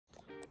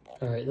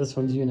All right, this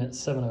one's unit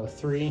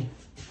 703,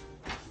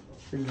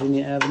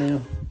 Virginia Avenue.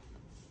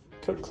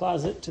 Coat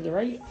closet to the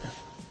right.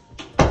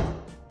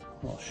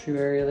 Little shoe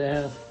area they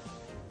have.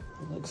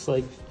 It looks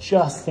like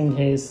just in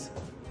case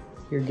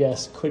your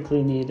guests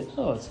quickly need,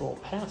 oh, it's a little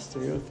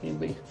pass-through if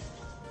anybody.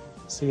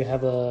 So you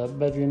have a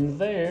bedroom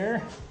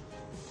there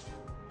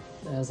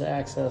that has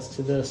access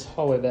to this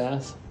hallway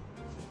bath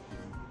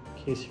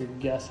in case your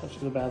guests have to go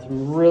to the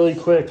bathroom really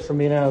quick from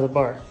being out of the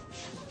bar,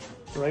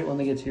 right when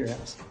they get to your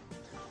house.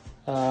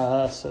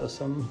 So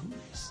some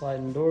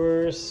sliding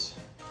doors,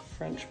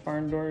 French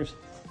barn doors,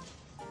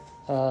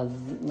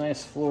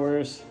 nice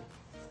floors,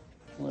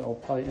 little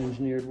probably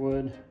engineered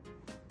wood.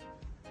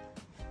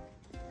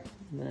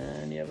 And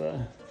then you have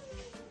a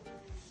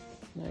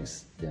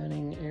nice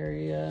dining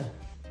area.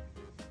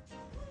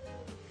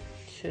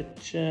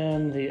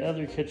 Kitchen, the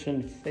other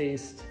kitchen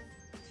faced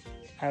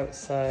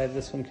outside.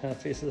 This one kind of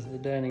faces the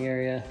dining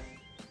area.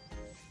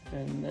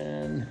 And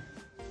then,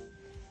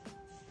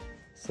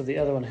 so the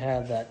other one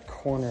had that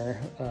corner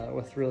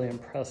with really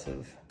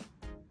impressive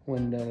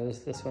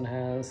windows. This one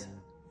has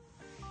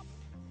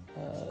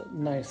a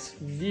nice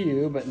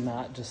view, but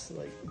not just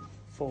like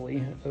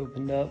fully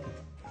opened up.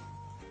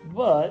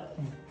 But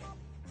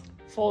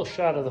full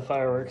shot of the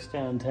fireworks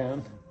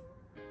downtown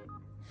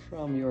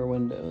from your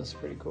windows.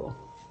 Pretty cool.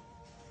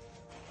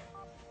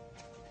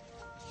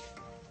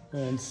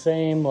 And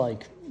same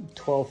like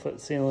 12-foot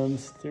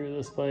ceilings through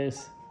this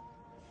place.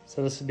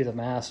 So this would be the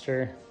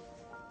master.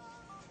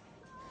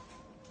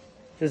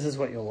 This is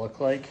what you'll look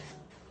like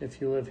if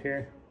you live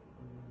here.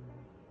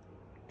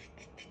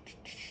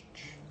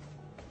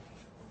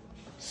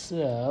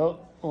 So,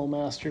 little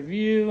master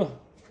view.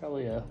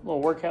 Probably a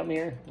little workout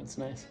mirror. That's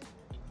nice.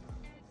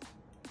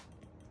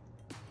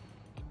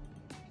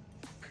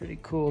 Pretty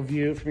cool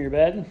view from your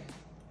bed.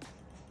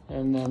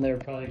 And then they're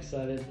probably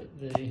excited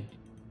that the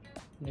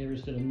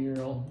neighbors did a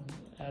mural,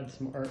 add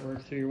some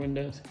artwork through your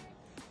windows.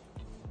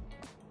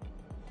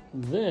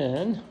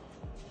 Then,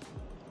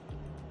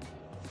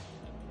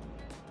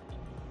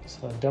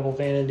 so double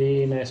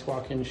vanity, nice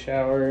walk-in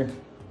shower,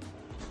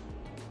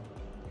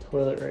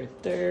 toilet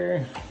right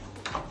there.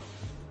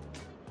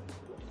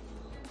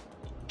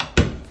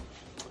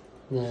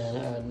 Then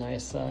a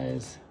nice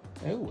size,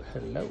 oh,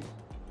 hello.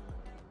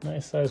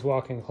 Nice size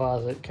walk-in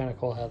closet. Kind of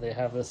cool how they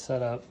have this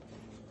set up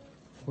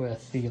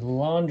with the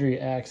laundry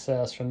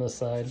access from this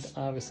side.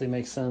 Obviously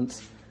makes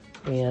sense.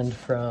 And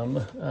from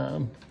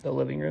the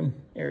living room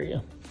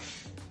area.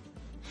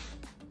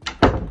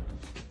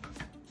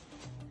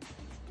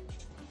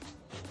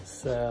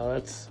 So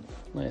that's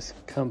nice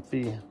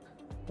comfy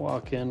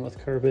walk-in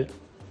with carpet.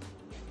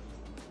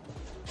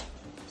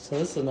 So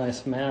this is a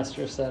nice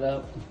master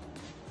setup.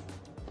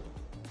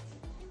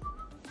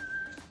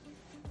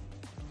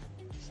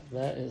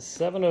 That is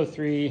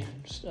 703,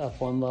 just up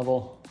one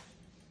level.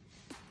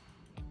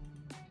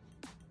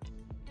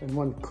 And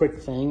one quick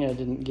thing I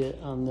didn't get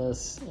on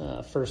this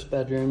first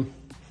bedroom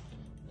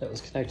that was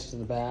connected to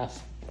the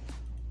bath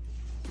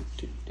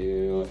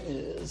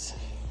is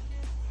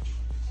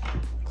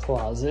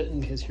closet,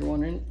 in case you're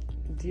wondering.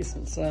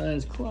 Decent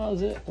sized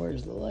closet.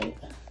 Where's the light?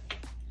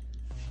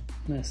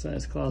 Nice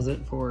sized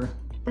closet for,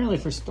 apparently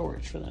for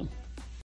storage for them.